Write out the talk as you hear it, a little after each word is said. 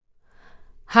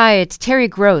Hi, it's Terry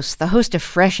Gross, the host of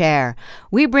Fresh Air.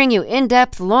 We bring you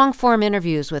in-depth, long-form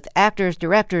interviews with actors,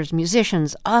 directors,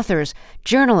 musicians, authors,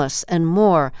 journalists, and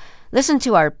more. Listen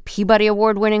to our Peabody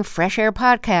Award-winning Fresh Air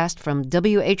podcast from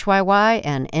WHYY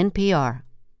and NPR.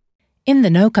 In the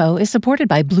NOCO is supported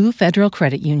by Blue Federal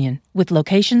Credit Union, with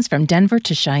locations from Denver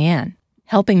to Cheyenne,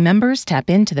 helping members tap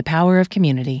into the power of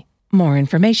community. More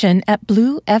information at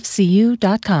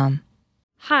bluefcu.com.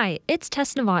 Hi, it's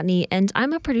Tess Novotny, and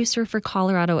I'm a producer for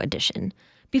Colorado Edition.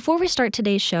 Before we start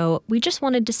today's show, we just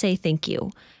wanted to say thank you.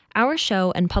 Our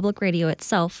show and public radio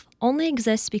itself only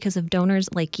exists because of donors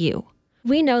like you.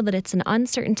 We know that it's an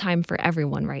uncertain time for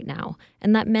everyone right now,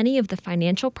 and that many of the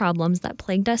financial problems that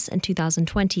plagued us in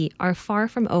 2020 are far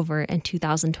from over in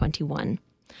 2021.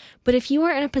 But if you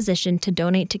are in a position to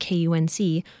donate to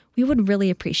KUNC, we would really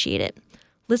appreciate it.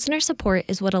 Listener support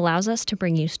is what allows us to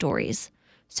bring you stories.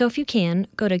 So if you can,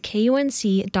 go to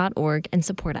KUNC.org and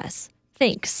support us.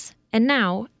 Thanks. And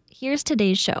now, here's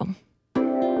today's show.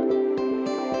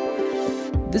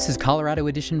 This is Colorado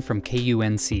Edition from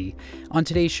KUNC. On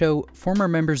today's show, former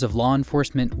members of law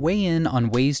enforcement weigh in on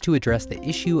ways to address the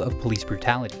issue of police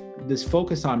brutality. This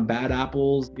focus on bad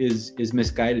apples is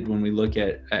misguided when we look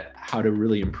at how to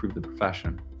really improve the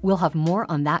profession. We'll have more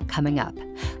on that coming up.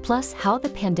 Plus, how the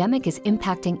pandemic is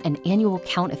impacting an annual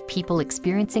count of people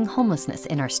experiencing homelessness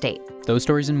in our state. Those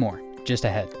stories and more, just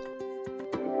ahead.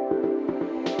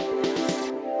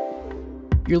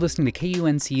 You're listening to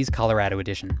KUNC's Colorado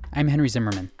Edition. I'm Henry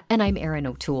Zimmerman. And I'm Erin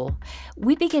O'Toole.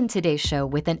 We begin today's show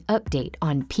with an update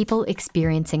on people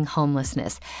experiencing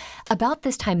homelessness. About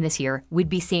this time this year, we'd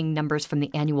be seeing numbers from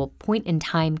the annual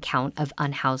point-in-time count of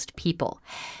unhoused people.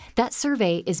 That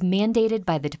survey is mandated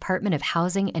by the Department of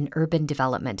Housing and Urban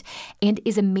Development and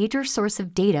is a major source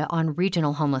of data on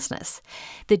regional homelessness.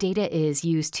 The data is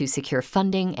used to secure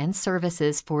funding and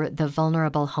services for the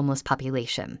vulnerable homeless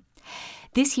population.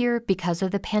 This year, because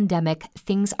of the pandemic,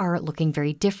 things are looking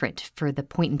very different for the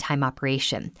point-in-time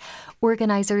operation.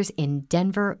 Organizers in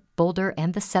Denver, Boulder,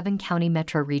 and the 7-county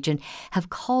metro region have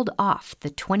called off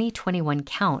the 2021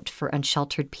 count for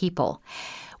unsheltered people.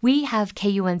 We have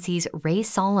KUNC's Ray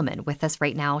Solomon with us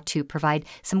right now to provide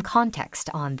some context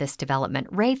on this development.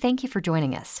 Ray, thank you for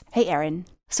joining us. Hey, Erin.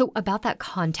 So about that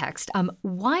context,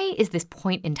 why is this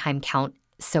point-in-time count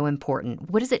so important?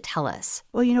 What does it tell us?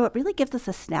 Well, it really gives us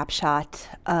a snapshot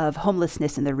of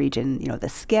homelessness in the region, the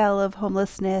scale of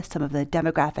homelessness, some of the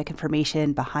demographic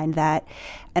information behind that.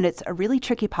 And it's a really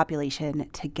tricky population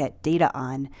to get data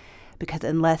on because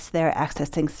unless they're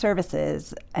accessing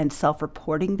services and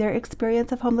self-reporting their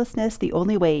experience of homelessness, the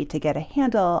only way to get a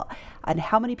handle on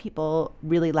how many people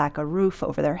really lack a roof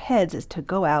over their heads is to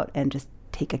go out and just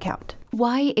take a count.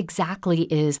 Why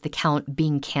exactly is the count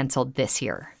being canceled this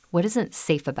year? What isn't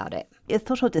safe about it? It's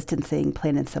social distancing,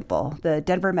 plain and simple. The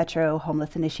Denver Metro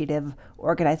Homeless Initiative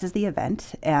organizes the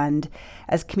event, and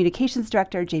as communications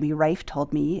director, Jamie Reif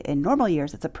told me, in normal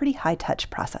years, it's a pretty high-touch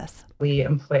process. We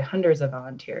employ hundreds of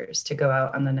volunteers to go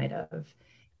out on the night of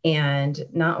and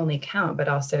not only count, but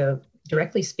also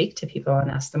directly speak to people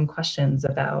and ask them questions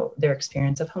about their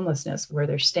experience of homelessness, where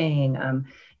they're staying,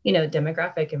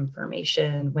 demographic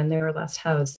information, when they were last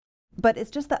housed. But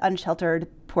it's just the unsheltered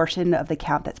portion of the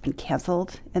count that's been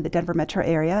canceled in the Denver metro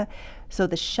area. So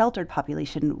the sheltered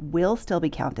population will still be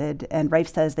counted. And Reif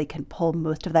says they can pull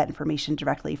most of that information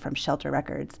directly from shelter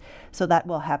records. So that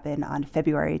will happen on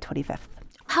February 25th.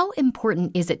 How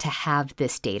important is it to have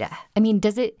this data? I mean,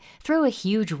 does it throw a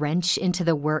huge wrench into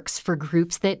the works for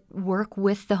groups that work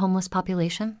with the homeless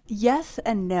population? Yes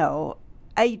and no.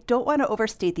 I don't want to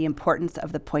overstate the importance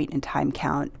of the point-in-time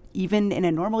count. Even in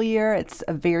a normal year, it's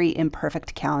a very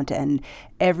imperfect count, and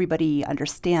everybody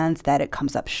understands that it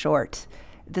comes up short.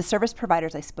 The service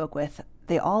providers I spoke with,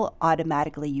 they all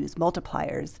automatically use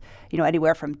multipliers,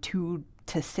 anywhere from 2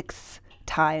 to 6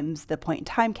 times the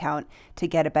point-in-time count to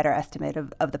get a better estimate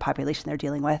of the population they're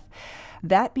dealing with.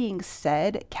 That being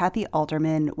said, Kathy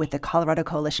Alderman with the Colorado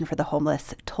Coalition for the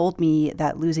Homeless told me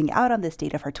that losing out on this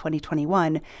data for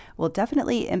 2021 will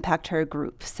definitely impact her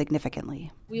group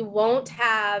significantly. We won't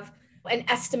have an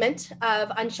estimate of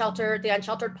the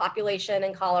unsheltered population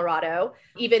in Colorado,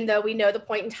 even though we know the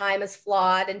point in time is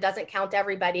flawed and doesn't count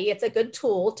everybody. It's a good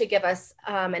tool to give us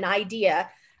an idea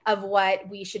of what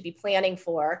we should be planning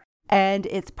for. And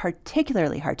it's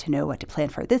particularly hard to know what to plan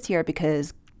for this year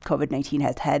because COVID-19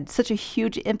 has had such a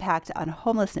huge impact on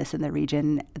homelessness in the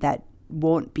region that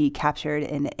won't be captured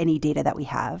in any data that we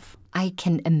have. I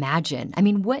can imagine. I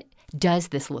mean, what does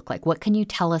this look like? What can you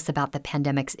tell us about the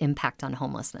pandemic's impact on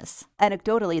homelessness?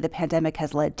 Anecdotally, the pandemic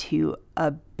has led to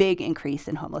a big increase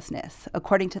in homelessness.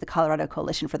 According to the Colorado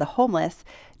Coalition for the Homeless,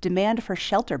 demand for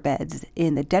shelter beds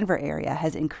in the Denver area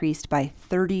has increased by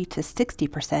 30 to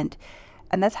 60%,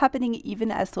 and that's happening even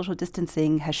as social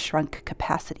distancing has shrunk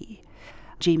capacity.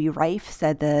 Jamie Reif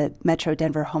said the Metro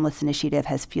Denver Homeless Initiative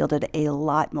has fielded a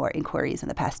lot more inquiries in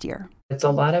the past year. It's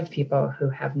a lot of people who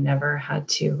have never had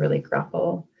to really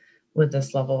grapple with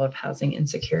this level of housing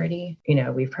insecurity.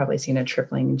 We've probably seen a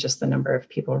tripling in just the number of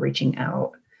people reaching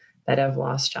out that have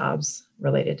lost jobs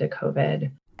related to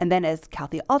COVID. And then, as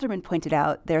Kathy Alderman pointed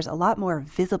out, there's a lot more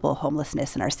visible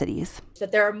homelessness in our cities.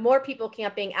 That there are more people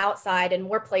camping outside in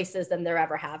more places than there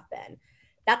ever have been.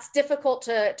 That's difficult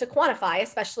to quantify,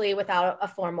 especially without a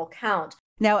formal count.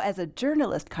 Now, as a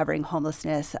journalist covering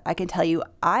homelessness, I can tell you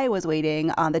I was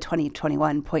waiting on the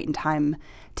 2021 point in time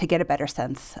to get a better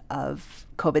sense of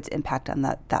COVID's impact on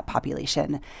that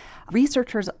population.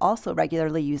 Researchers also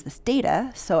regularly use this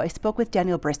data, so I spoke with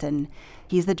Daniel Brisson.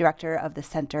 He's the director of the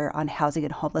Center on Housing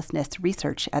and Homelessness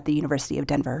Research at the University of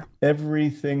Denver.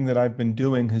 Everything that I've been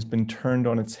doing has been turned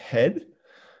on its head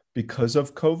because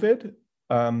of COVID.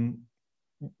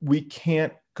 We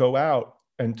can't go out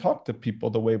and talk to people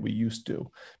the way we used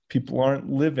to. People aren't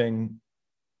living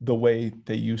the way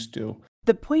they used to.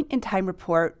 The Point in Time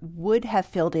report would have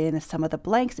filled in some of the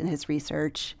blanks in his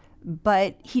research,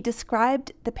 but he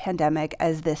described the pandemic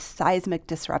as this seismic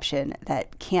disruption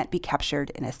that can't be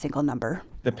captured in a single number.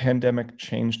 The pandemic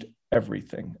changed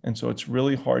everything. And so it's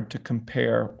really hard to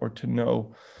compare or to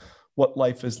know what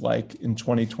life is like in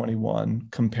 2021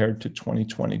 compared to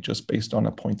 2020, just based on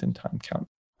a point in time count.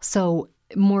 So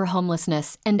more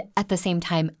homelessness and at the same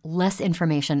time, less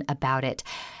information about it.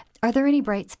 Are there any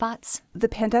bright spots? The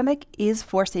pandemic is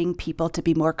forcing people to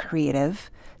be more creative.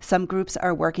 Some groups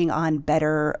are working on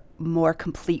better, more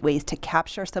complete ways to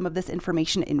capture some of this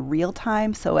information in real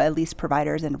time, so at least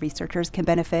providers and researchers can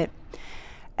benefit.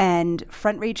 And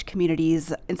front-range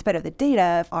communities, in spite of the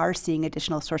data, are seeing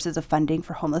additional sources of funding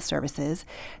for homeless services.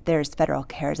 There's federal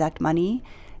CARES Act money.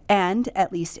 And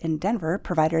at least in Denver,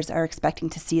 providers are expecting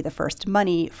to see the first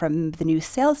money from the new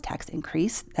sales tax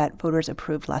increase that voters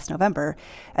approved last November.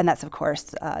 And that's, of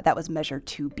course, that was Measure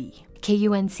 2B.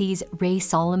 KUNC's Ray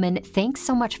Solomon, thanks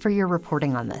so much for your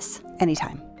reporting on this.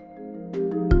 Anytime.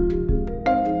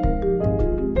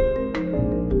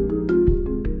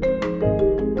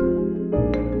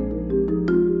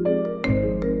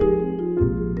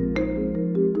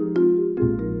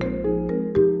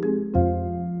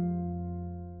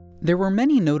 There were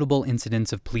many notable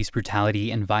incidents of police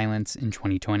brutality and violence in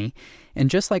 2020, and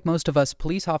just like most of us,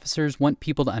 police officers want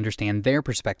people to understand their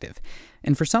perspective.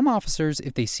 And for some officers,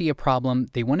 if they see a problem,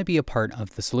 they want to be a part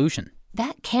of the solution.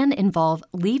 That can involve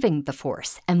leaving the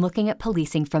force and looking at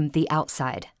policing from the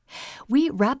outside. We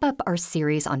wrap up our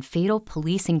series on fatal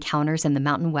police encounters in the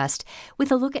Mountain West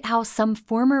with a look at how some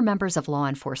former members of law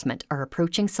enforcement are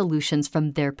approaching solutions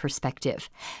from their perspective.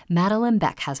 Madeline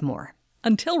Beck has more.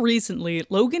 Until recently,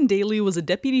 Logan Daly was a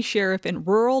deputy sheriff in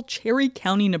rural Cherry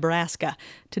County, Nebraska.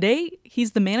 Today,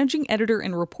 he's the managing editor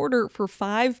and reporter for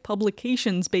 5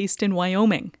 publications based in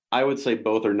Wyoming. I would say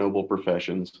both are noble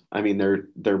professions. I mean,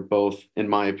 they're both, in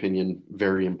my opinion,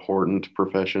 very important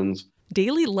professions.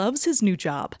 Daly loves his new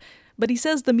job, but he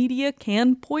says the media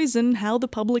can poison how the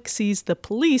public sees the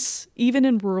police, even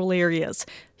in rural areas.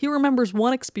 He remembers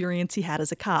one experience he had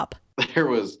as a cop. There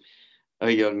was a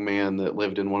young man that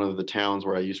lived in one of the towns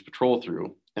where I used to patrol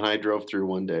through. And I drove through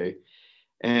one day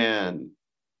and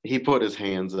he put his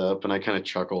hands up and I kind of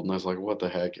chuckled and I was like, what the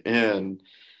heck? And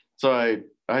so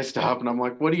I stopped and I'm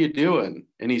like, what are you doing?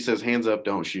 And he says, hands up,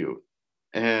 don't shoot.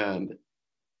 And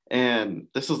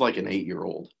this is like an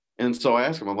 8-year-old. And so I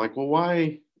asked him, I'm like, well,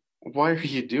 why are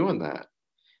you doing that?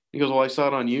 He goes, well, I saw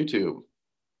it on YouTube.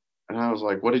 And I was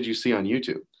like, what did you see on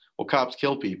YouTube? Well, cops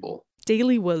kill people.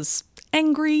 Daly was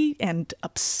angry and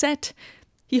upset.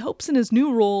 He hopes in his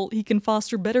new role he can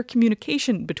foster better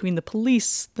communication between the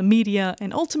police, the media,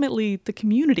 and ultimately the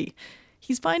community.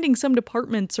 He's finding some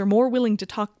departments are more willing to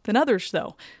talk than others,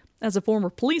 though. As a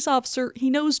former police officer, he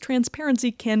knows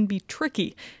transparency can be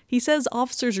tricky. He says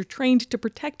officers are trained to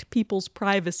protect people's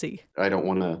privacy. I don't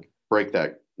want to break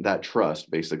that trust,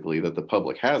 basically, that the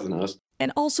public has in us.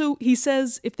 And also, he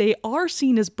says if they are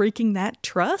seen as breaking that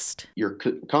trust, you're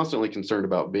constantly concerned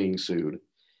about being sued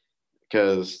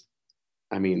because,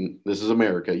 I mean, this is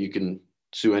America. You can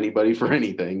sue anybody for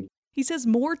anything. He says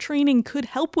more training could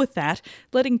help with that,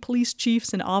 letting police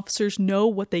chiefs and officers know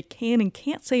what they can and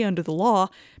can't say under the law.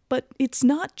 But it's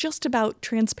not just about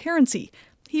transparency.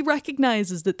 He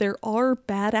recognizes that there are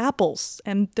bad apples,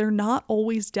 and they're not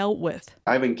always dealt with.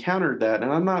 I've encountered that,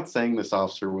 and I'm not saying this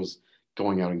officer was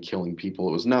going out and killing people.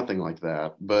 It was nothing like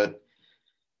that, but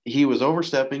he was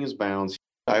overstepping his bounds.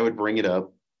 I would bring it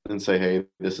up and say, hey,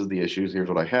 this is the issues, here's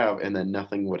what I have, and then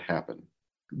nothing would happen.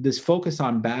 This focus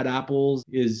on bad apples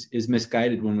is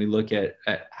misguided when we look at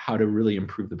how to really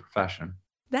improve the profession.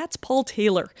 That's Paul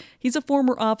Taylor. He's a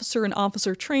former officer and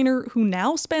officer trainer who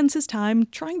now spends his time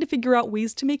trying to figure out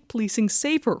ways to make policing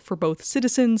safer for both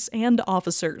citizens and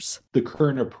officers. The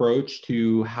current approach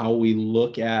to how we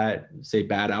look at, say,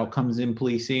 bad outcomes in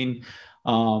policing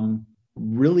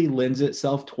really lends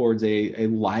itself towards a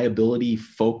liability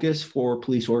focus for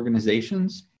police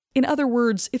organizations. In other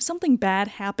words, if something bad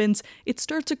happens, it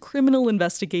starts a criminal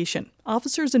investigation.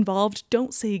 Officers involved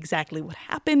don't say exactly what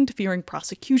happened, fearing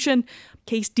prosecution.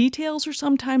 Case details are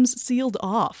sometimes sealed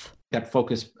off. That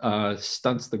focus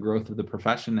stunts the growth of the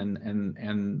profession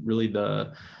and really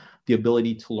the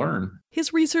ability to learn.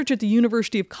 His research at the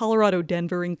University of Colorado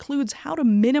Denver includes how to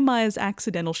minimize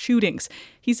accidental shootings.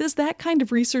 He says that kind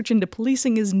of research into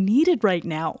policing is needed right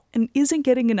now and isn't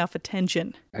getting enough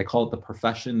attention. I call it the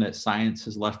profession that science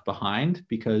has left behind,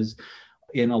 because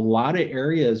in a lot of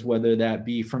areas, whether that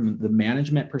be from the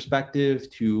management perspective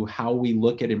to how we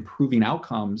look at improving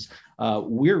outcomes,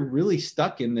 we're really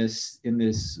stuck in this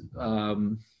Tayloristic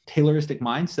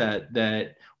mindset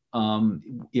that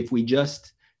if we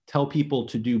just tell people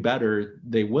to do better,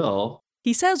 they will.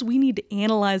 He says we need to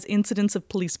analyze incidents of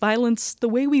police violence the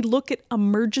way we look at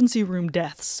emergency room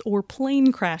deaths or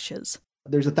plane crashes.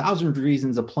 There's 1,000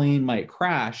 reasons a plane might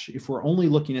crash. If we're only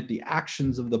looking at the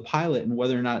actions of the pilot and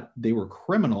whether or not they were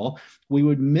criminal, we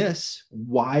would miss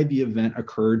why the event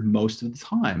occurred most of the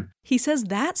time. He says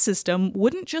that system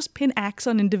wouldn't just pin acts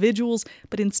on individuals,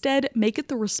 but instead make it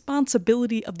the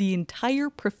responsibility of the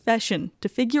entire profession to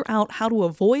figure out how to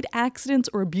avoid accidents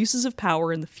or abuses of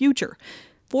power in the future.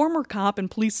 Former cop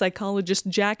and police psychologist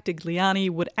Jack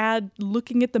Digliani would add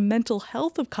looking at the mental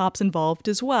health of cops involved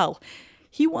as well.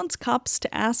 He wants cops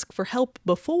to ask for help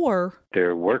before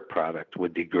their work product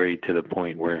would degrade to the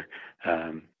point where,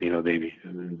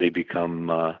 they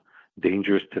become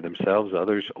dangerous to themselves,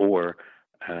 others, or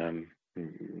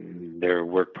their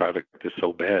work product is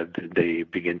so bad that they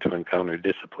begin to encounter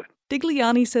discipline.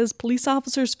 Digliani says police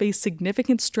officers face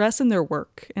significant stress in their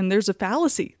work, and there's a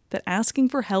fallacy that asking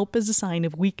for help is a sign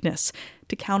of weakness.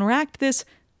 To counteract this,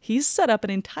 he's set up an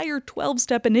entire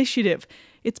 12-step initiative.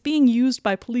 It's being used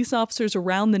by police officers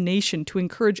around the nation to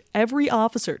encourage every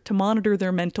officer to monitor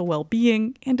their mental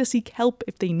well-being and to seek help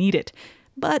if they need it.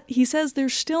 But he says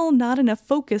there's still not enough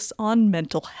focus on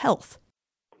mental health.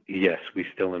 Yes, we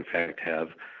still in fact have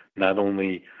not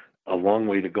only a long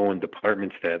way to go in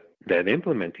departments that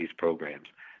implement these programs,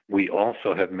 we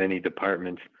also have many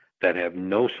departments that have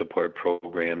no support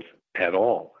programs at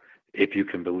all, if you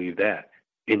can believe that,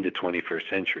 in the 21st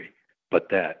century. But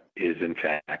that is in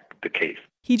fact the case.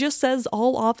 He just says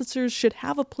all officers should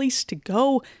have a place to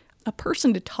go, a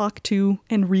person to talk to,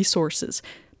 and resources.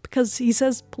 Because he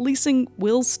says policing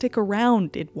will stick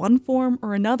around in one form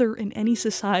or another in any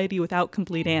society without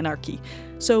complete anarchy.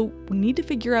 So we need to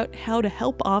figure out how to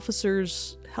help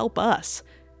officers help us.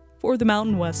 For the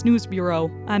Mountain West News Bureau,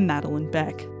 I'm Madeline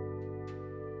Beck.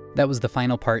 That was the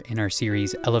final part in our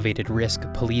series, Elevated Risk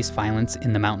Police Violence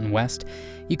in the Mountain West.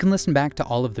 You can listen back to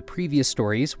all of the previous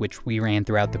stories, which we ran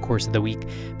throughout the course of the week,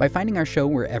 by finding our show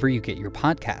wherever you get your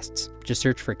podcasts. Just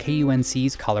search for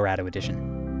KUNC's Colorado Edition.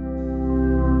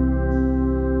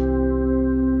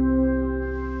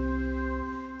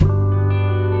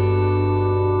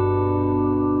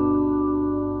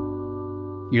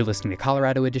 You're listening to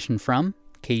Colorado Edition from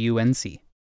KUNC.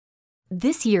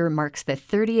 This year marks the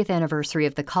 30th anniversary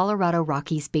of the Colorado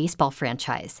Rockies baseball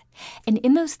franchise. And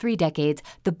in those 3 decades,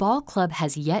 the ball club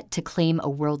has yet to claim a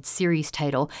World Series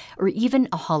title or even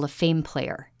a Hall of Fame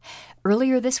player.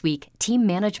 Earlier this week, team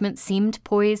management seemed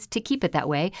poised to keep it that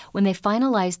way when they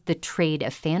finalized the trade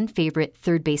of fan favorite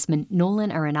third baseman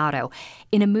Nolan Arenado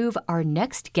in a move our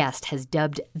next guest has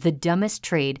dubbed the dumbest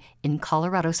trade in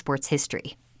Colorado sports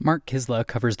history. Mark Kisla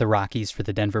covers the Rockies for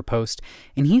the Denver Post,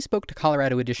 and he spoke to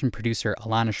Colorado Edition producer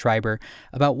Alana Schreiber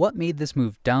about what made this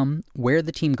move dumb, where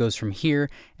the team goes from here,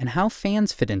 and how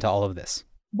fans fit into all of this.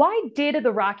 Why did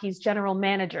the Rockies general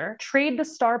manager trade the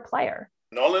star player?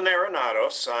 Nolan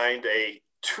Arenado signed a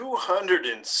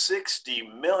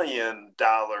 $260 million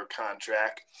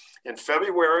contract in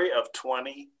February of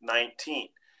 2019.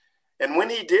 And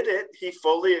when he did it, he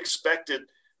fully expected,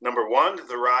 number one,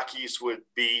 the Rockies would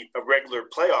be a regular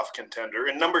playoff contender,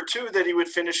 and number two, that he would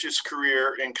finish his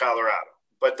career in Colorado.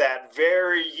 But that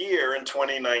very year in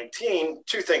 2019,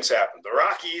 two things happened. The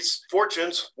Rockies'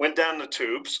 fortunes went down the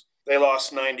tubes. They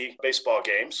lost 90 baseball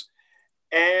games.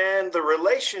 And the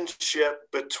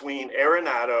relationship between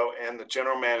Arenado and the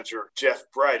general manager, Jeff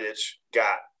Bridich,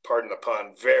 got, pardon the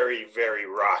pun, very, very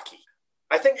rocky.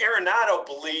 I think Arenado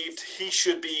believed he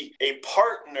should be a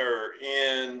partner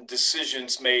in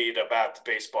decisions made about the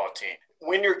baseball team.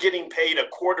 When you're getting paid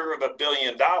 $250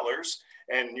 million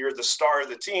and you're the star of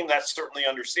the team, that's certainly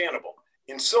understandable.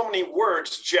 In so many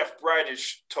words, Jeff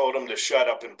Bridich told him to shut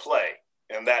up and play,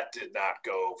 and that did not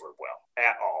go over well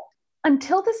at all.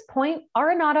 Until this point,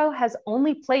 Arenado has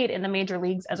only played in the major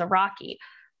leagues as a Rocky.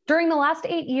 During the last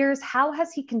 8 years, how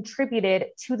has he contributed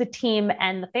to the team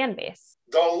and the fan base?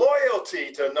 The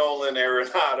loyalty to Nolan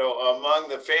Arenado among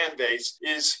the fan base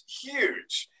is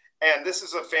huge. And this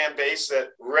is a fan base that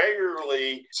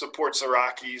regularly supports the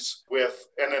Rockies with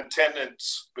an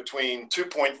attendance between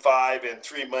 2.5 and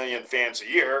 3 million fans a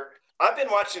year. I've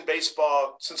been watching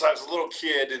baseball since I was a little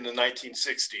kid in the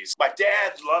 1960s. My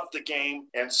dad loved the game,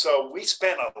 and so we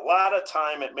spent a lot of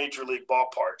time at major league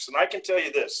ballparks. And I can tell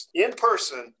you this, in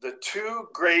person, the two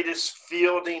greatest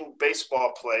fielding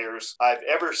baseball players I've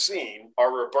ever seen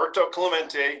are Roberto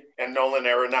Clemente and Nolan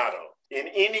Arenado. In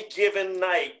any given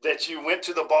night that you went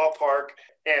to the ballpark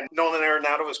and Nolan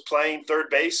Arenado was playing third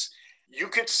base, you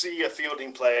could see a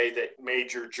fielding play that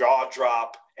made your jaw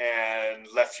drop and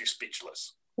left you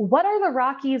speechless. What are the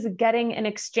Rockies getting in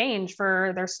exchange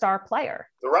for their star player?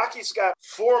 The Rockies got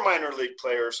 4 minor league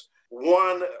players,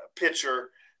 1 pitcher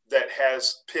that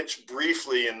has pitched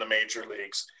briefly in the major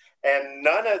leagues, and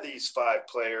none of these 5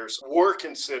 players were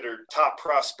considered top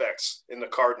prospects in the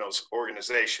Cardinals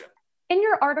organization. In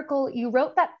your article, you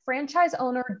wrote that franchise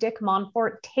owner Dick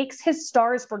Monfort takes his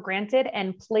stars for granted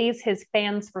and plays his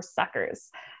fans for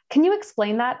suckers. Can you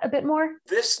explain that a bit more?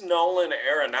 This Nolan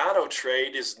Arenado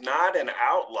trade is not an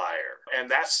outlier,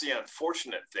 and that's the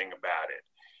unfortunate thing about it.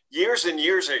 Years and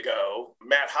years ago,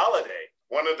 Matt Holliday,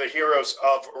 one of the heroes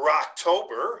of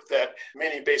Rocktober that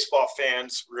many baseball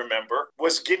fans remember,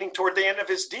 was getting toward the end of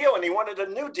his deal, and he wanted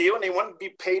a new deal, and he wanted to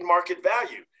be paid market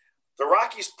value. The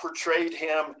Rockies portrayed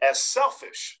him as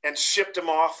selfish and shipped him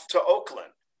off to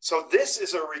Oakland. So this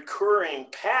is a recurring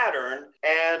pattern.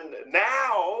 And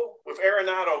now, with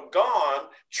Arenado gone,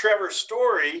 Trevor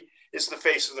Story is the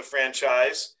face of the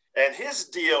franchise, and his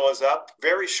deal is up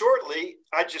very shortly.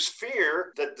 I just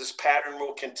fear that this pattern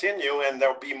will continue, and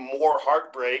there'll be more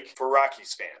heartbreak for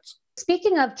Rockies fans.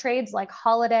 Speaking of trades like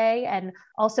Holliday and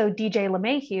also DJ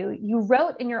LeMahieu, you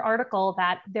wrote in your article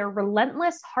that their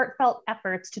relentless, heartfelt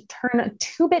efforts to turn a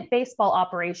two-bit baseball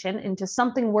operation into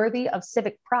something worthy of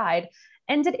civic pride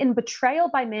ended in betrayal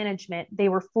by management they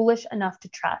were foolish enough to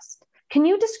trust. Can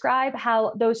you describe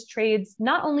how those trades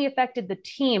not only affected the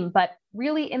team, but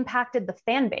really impacted the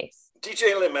fan base?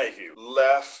 DJ LeMahieu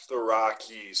left the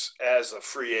Rockies as a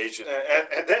free agent,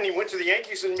 and then he went to the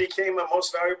Yankees and became a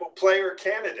most valuable player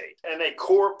candidate and a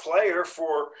core player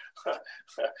for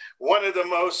one of the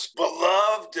most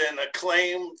beloved and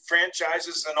acclaimed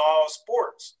franchises in all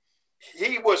sports.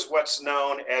 He was what's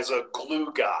known as a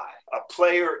glue guy, a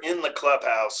player in the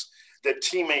clubhouse that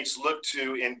teammates look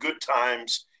to in good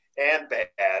times and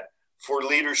bad for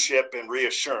leadership and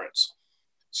reassurance.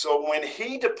 So when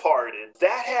he departed,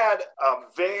 that had a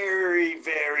very,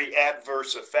 very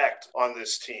adverse effect on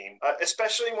this team,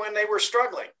 especially when they were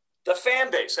struggling. The fan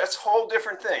base, that's a whole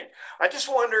different thing. I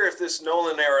just wonder if this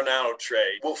Nolan Arenado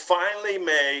trade will finally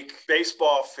make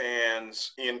baseball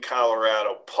fans in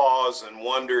Colorado pause and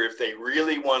wonder if they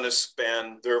really want to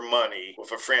spend their money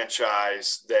with a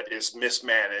franchise that is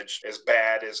mismanaged as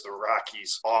bad as the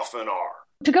Rockies often are.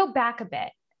 To go back a bit,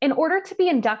 in order to be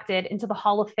inducted into the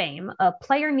Hall of Fame, a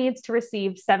player needs to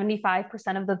receive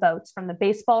 75% of the votes from the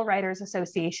Baseball Writers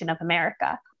Association of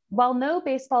America. While no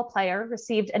baseball player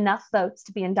received enough votes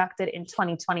to be inducted in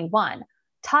 2021,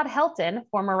 Todd Helton,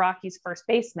 former Rockies first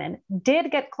baseman,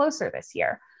 did get closer this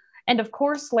year. And of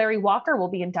course, Larry Walker will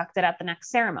be inducted at the next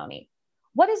ceremony.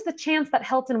 What is the chance that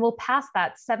Helton will pass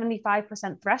that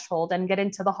 75% threshold and get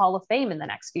into the Hall of Fame in the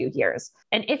next few years?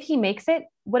 And if he makes it,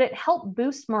 would it help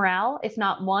boost morale if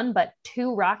not one, but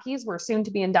two Rockies were soon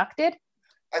to be inducted?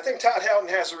 I think Todd Helton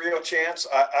has a real chance.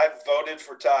 I've voted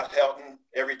for Todd Helton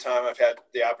every time I've had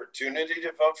the opportunity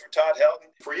to vote for Todd Helton.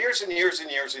 For years and years and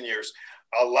years and years,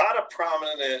 a lot of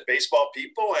prominent baseball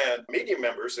people and media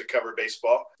members that cover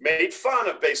baseball made fun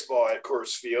of baseball at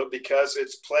Coors Field because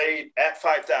it's played at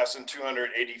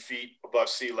 5,280 feet above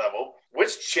sea level,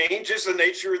 which changes the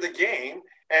nature of the game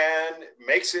and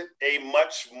makes it a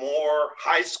much more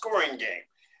high-scoring game.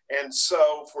 And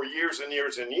so for years and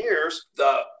years and years,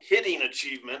 the hitting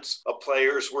achievements of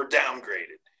players were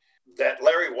downgraded. That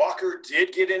Larry Walker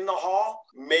did get in the Hall,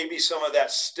 maybe some of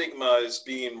that stigma is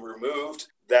being removed.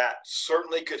 That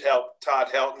certainly could help Todd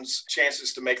Helton's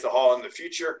chances to make the Hall in the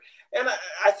future. And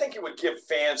I think it would give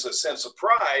fans a sense of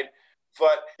pride.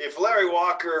 But if Larry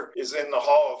Walker is in the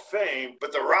Hall of Fame,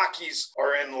 but the Rockies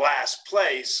are in last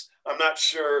place, I'm not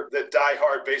sure that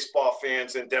diehard baseball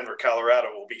fans in Denver, Colorado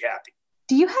will be happy.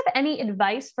 Do you have any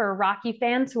advice for Rocky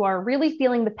fans who are really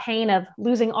feeling the pain of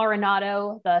losing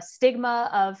Arenado, the stigma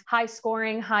of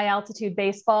high-scoring, high-altitude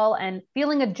baseball, and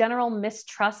feeling a general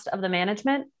mistrust of the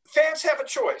management? Fans have a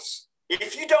choice.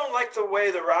 If you don't like the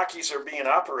way the Rockies are being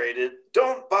operated,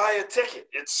 don't buy a ticket.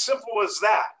 It's simple as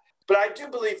that. But I do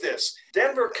believe this.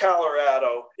 Denver,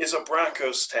 Colorado is a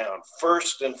Broncos town,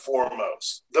 first and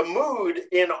foremost. The mood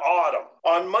in autumn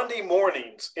on Monday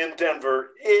mornings in Denver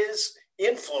is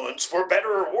influenced, for better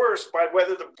or worse, by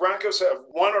whether the Broncos have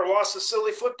won or lost a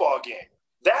silly football game.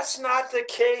 That's not the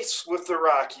case with the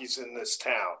Rockies in this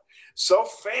town. So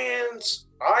fans,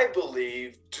 I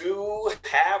believe, do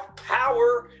have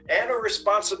power and a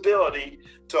responsibility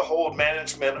to hold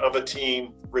management of a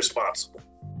team responsible.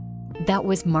 That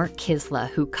was Mark Kisla,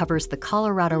 who covers the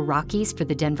Colorado Rockies for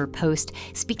the Denver Post,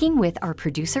 speaking with our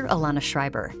producer, Alana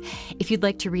Schreiber. If you'd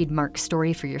like to read Mark's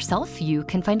story for yourself, you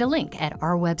can find a link at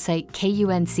our website,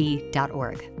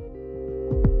 kunc.org.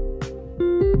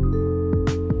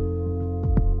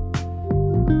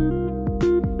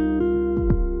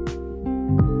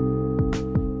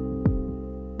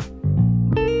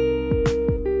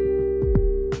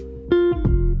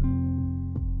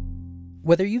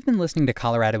 Whether you've been listening to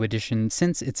Colorado Edition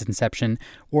since its inception,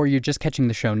 or you're just catching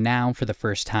the show now for the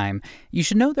first time, you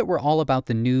should know that we're all about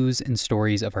the news and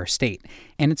stories of our state,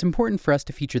 and it's important for us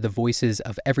to feature the voices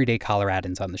of everyday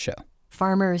Coloradans on the show.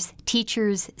 Farmers,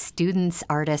 teachers, students,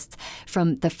 artists,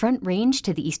 from the Front Range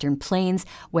to the Eastern Plains,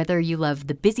 whether you love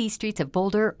the busy streets of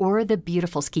Boulder or the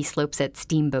beautiful ski slopes at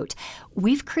Steamboat,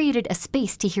 we've created a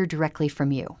space to hear directly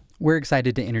from you. We're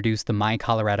excited to introduce the My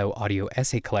Colorado audio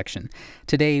essay collection.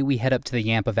 Today, we head up to the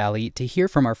Yampa Valley to hear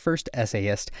from our first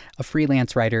essayist, a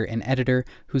freelance writer and editor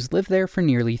who's lived there for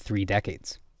nearly 3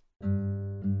 decades.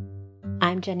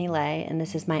 I'm Jenny Lay, and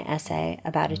this is my essay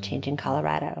about a changing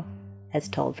Colorado, as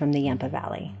told from the Yampa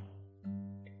Valley.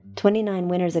 29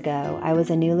 winters ago, I was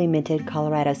a newly minted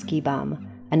Colorado ski bum,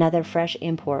 another fresh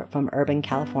import from urban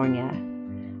California.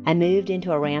 I moved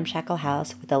into a ramshackle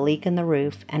house with a leak in the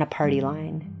roof and a party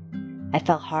line. I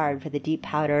fell hard for the deep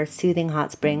powder, soothing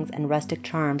hot springs, and rustic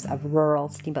charms of rural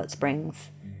Steamboat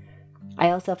Springs.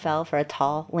 I also fell for a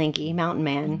tall, lanky mountain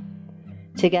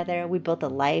man. Together, we built a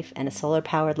life and a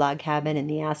solar-powered log cabin in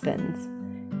the Aspens.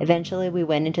 Eventually, we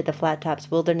went into the Flat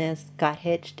Tops wilderness, got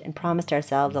hitched, and promised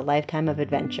ourselves a lifetime of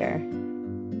adventure.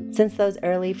 Since those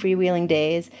early freewheeling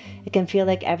days, it can feel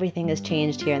like everything has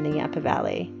changed here in the Yampa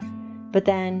Valley. But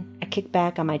then, I kick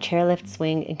back on my chairlift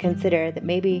swing and consider that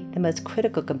maybe the most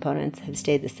critical components have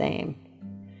stayed the same.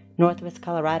 Northwest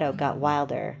Colorado got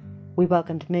wilder. We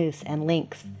welcomed moose and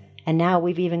lynx, and now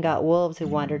we've even got wolves who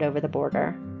wandered over the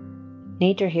border.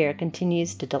 Nature here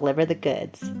continues to deliver the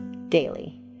goods,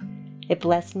 daily. It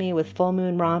blessed me with full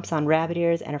moon romps on rabbit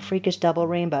ears and a freakish double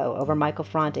rainbow over Michael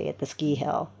Franti at the ski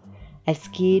hill. I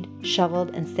skied,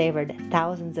 shoveled, and savored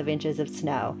thousands of inches of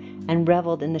snow and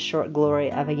reveled in the short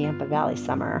glory of a Yampa Valley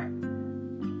summer.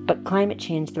 But climate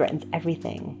change threatens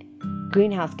everything.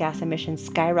 Greenhouse gas emissions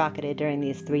skyrocketed during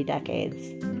these 3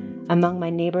 decades. Among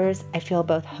my neighbors, I feel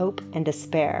both hope and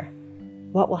despair.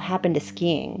 What will happen to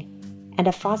skiing? And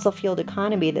a fossil-fueled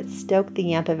economy that stoked the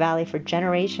Yampa Valley for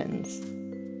generations.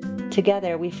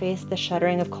 Together, we face the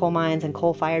shuttering of coal mines and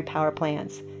coal-fired power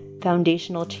plants.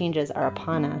 Foundational changes are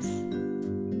upon us.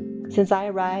 Since I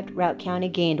arrived, Routt County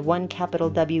gained one capital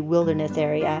W wilderness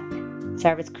area,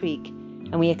 Sarvis Creek,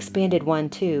 and we expanded one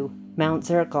too, Mount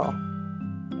Zirkle.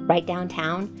 Right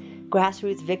downtown,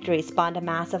 grassroots victory spawned a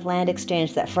massive land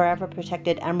exchange that forever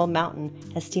protected Emerald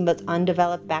Mountain as Steamboat's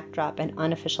undeveloped backdrop and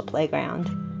unofficial playground.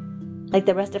 Like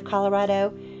the rest of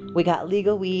Colorado, we got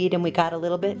legal weed and we got a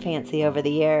little bit fancy over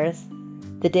the years.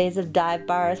 The days of dive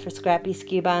bars for scrappy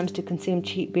ski bums to consume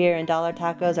cheap beer and dollar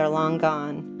tacos are long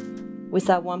gone. We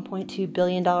saw $1.2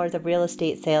 billion of real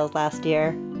estate sales last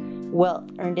year.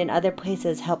 Wealth earned in other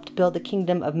places helped build a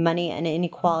kingdom of money and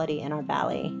inequality in our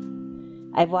valley.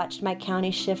 I've watched my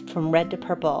county shift from red to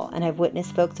purple, and I've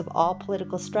witnessed folks of all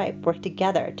political stripe work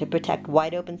together to protect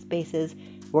wide open spaces,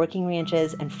 working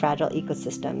ranches, and fragile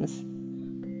ecosystems.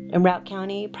 In Routt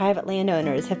County, private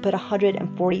landowners have put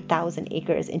 140,000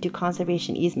 acres into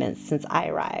conservation easements since I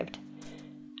arrived.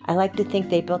 I like to think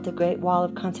they built a great wall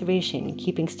of conservation,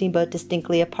 keeping Steamboat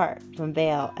distinctly apart from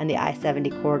Vail and the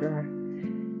I-70 corridor.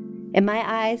 In my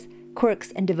eyes,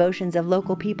 quirks and devotions of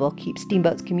local people keep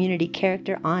Steamboat's community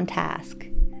character on task.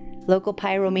 Local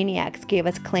pyromaniacs gave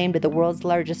us claim to the world's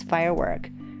largest firework.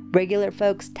 Regular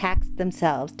folks taxed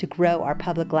themselves to grow our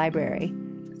public library.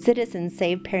 Citizens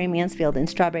saved Perry Mansfield in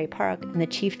Strawberry Park and the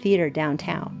Chief Theater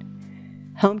downtown.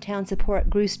 Hometown support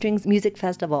grew Strings Music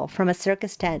Festival from a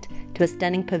circus tent to a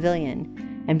stunning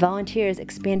pavilion, and volunteers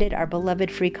expanded our beloved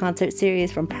free concert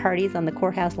series from parties on the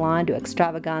courthouse lawn to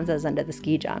extravaganzas under the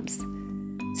ski jumps.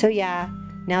 So yeah,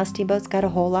 now Steamboat's got a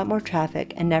whole lot more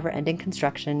traffic and never-ending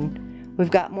construction. We've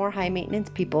got more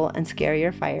high-maintenance people and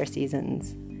scarier fire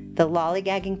seasons. The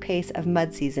lollygagging pace of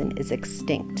mud season is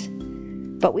extinct.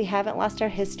 But we haven't lost our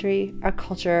history, our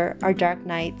culture, our dark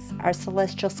nights, our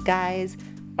celestial skies,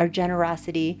 our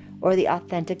generosity, or the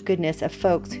authentic goodness of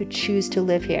folks who choose to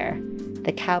live here.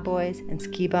 The cowboys and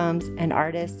ski bums and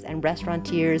artists and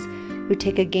restaurateurs who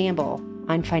take a gamble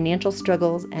on financial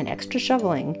struggles and extra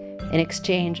shoveling in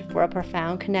exchange for a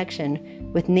profound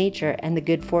connection with nature and the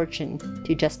good fortune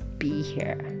to just be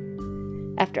here.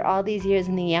 After all these years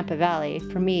in the Yampa Valley,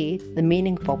 for me, the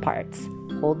meaningful parts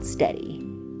hold steady.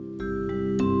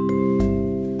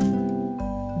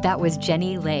 That was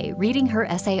Jenny Lay reading her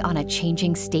essay on a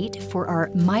changing state for our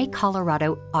My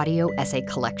Colorado audio essay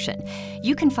collection.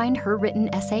 You can find her written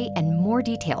essay and more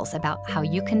details about how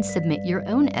you can submit your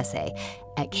own essay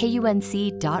at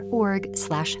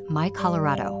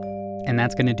kunc.org/mycolorado. And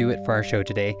that's going to do it for our show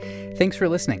today. Thanks for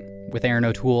listening. With Aaron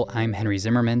O'Toole, I'm Henry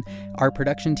Zimmerman. Our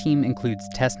production team includes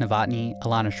Tess Novotny,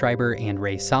 Alana Schreiber, and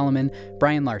Ray Solomon.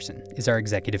 Brian Larson is our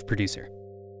executive producer.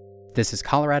 This is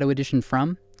Colorado Edition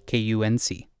from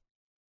KUNC.